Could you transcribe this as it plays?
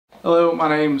Hello, my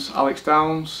name's Alex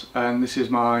Downs and this is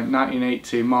my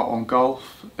 1980 Mark1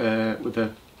 Golf with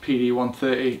a PD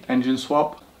 130 engine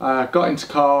swap. I got into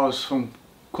cars from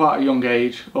quite a young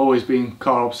age, always been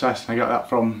car obsessed, and I got that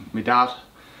from my dad.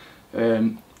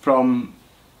 Ever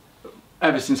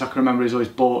since I can remember, he's always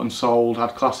bought and sold,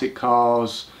 had classic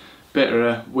cars, bit of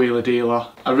a wheeler dealer.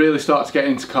 I really started to get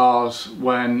into cars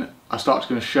when I started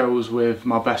going to shows with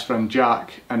my best friend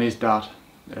Jack and his dad.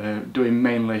 Doing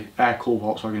mainly air-cooled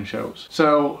Volkswagen shows.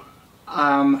 So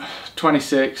I'm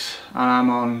 26 and I'm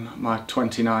on my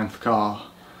 29th car.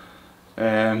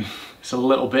 It's a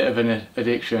little bit of an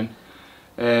addiction,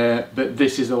 but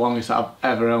this is the longest I've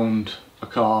ever owned a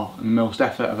car and the most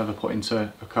effort I've ever put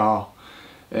into a car.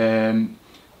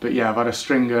 But yeah, I've had a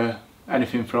string of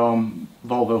anything from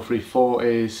Volvo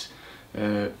 340s,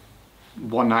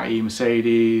 190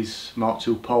 Mercedes,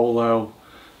 Mark2 Polo,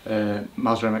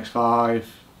 Mazda MX-5,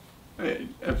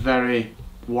 a very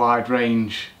wide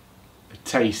range of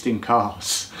taste in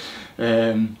cars.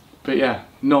 But yeah,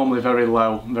 normally very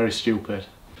low, very stupid.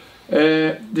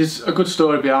 There's a good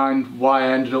story behind why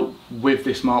I ended up with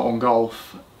this Mark1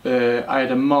 Golf. I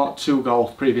had a Mark2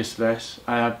 Golf previous to this.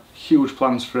 I had huge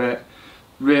plans for it,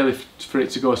 really for it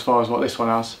to go as far as what this one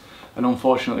has, and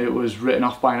unfortunately it was written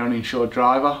off by an uninsured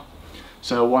driver.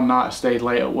 So one night I stayed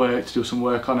late at work to do some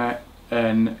work on it,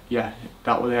 and yeah,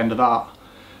 that was the end of that.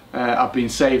 I've been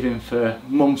saving for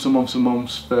months and months and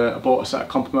months. I bought a set of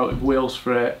complimented wheels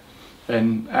for it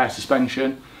and air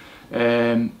suspension,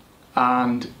 and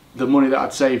the money that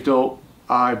I'd saved up,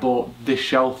 I bought this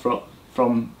shelf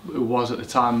from who was at the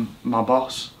time my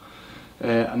boss,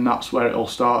 and that's where it all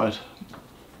started,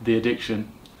 the addiction.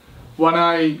 When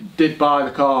I did buy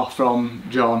the car from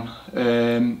John,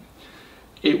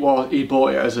 he bought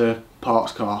it as a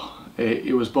parts car.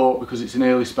 It was bought because it's an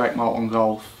early spec Mark1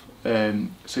 Golf,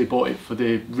 so he bought it for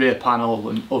the rear panel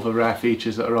and other rare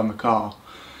features that are on the car.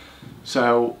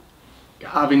 So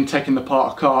having taken the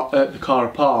car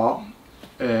apart,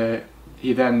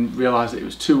 he then realised that it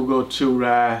was too good, too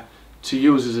rare to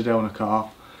use as a donor car,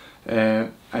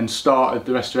 and started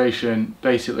the restoration.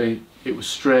 Basically it was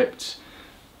stripped,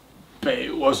 but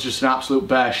it was just an absolute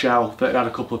bare shell that had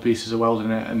a couple of pieces of weld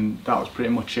in it, and that was pretty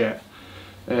much it.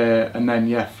 And then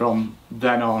yeah, from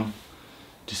then on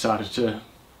decided to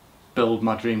build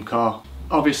my dream car.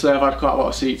 Obviously I've had quite a lot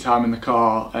of seat time in the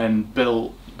car and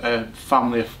built a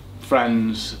family of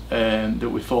friends that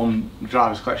we formed the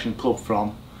Drivers Collection Club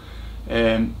from.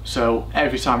 So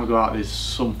every time we go out there's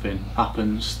something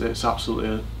happens that's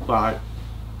absolutely, like,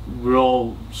 we're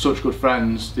all such good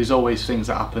friends, there's always things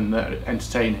that happen that are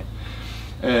entertaining.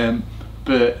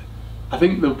 But I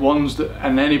think the ones that,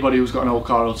 and anybody who's got an old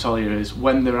car will tell you, is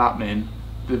when they're happening,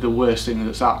 they're the worst thing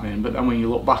that's happening, but then when you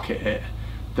look back at it,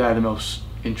 they're the most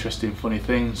interesting, funny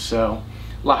things. So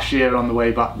last year on the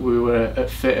way back we were at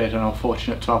Fitted, and I was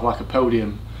fortunate to have like a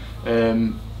podium,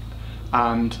 and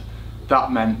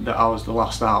that meant that I was the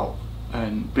last out,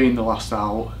 and being the last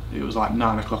out, it was like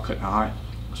 9 o'clock at night.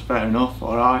 It was fair enough,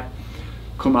 alright,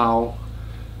 come out,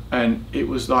 and it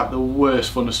was like the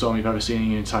worst thunderstorm you've ever seen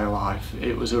in your entire life.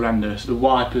 It was horrendous. The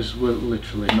wipers were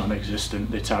literally non-existent,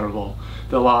 they're terrible.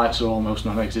 The lights are almost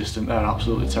non-existent, they're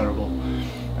absolutely terrible.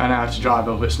 And I had to drive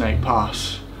over Snake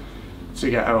Pass to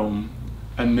get home,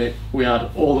 and we had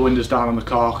all the windows down on the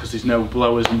car because there's no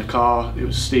blowers in the car, it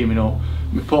was steaming up.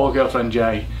 My poor girlfriend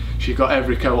Jay, she got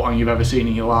every coat on you've ever seen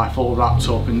in your life, all wrapped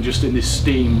up, and just in this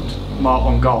steamed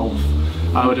Mark1 Golf.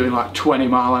 I was doing like 20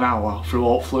 miles an hour through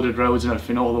all flooded roads and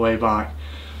everything all the way back.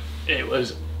 It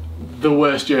was the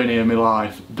worst journey of my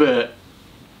life, but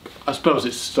I suppose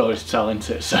it's a story to tell, isn't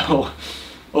it? So,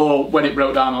 or when it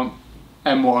broke down on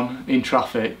M1 in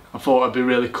traffic, I thought it'd be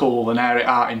really cool and air it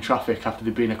out in traffic after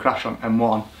there'd been a crash on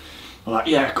M1. I'm like,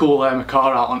 yeah, cool, air my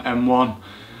car out on M1,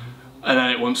 and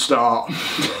then it wouldn't start.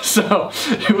 So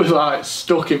it was like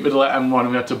stuck in the middle of M1 and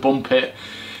we had to bump it.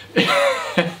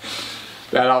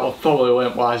 Yeah, that probably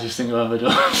weren't the wisest thing I've ever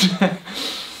done.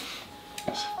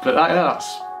 But yeah, that's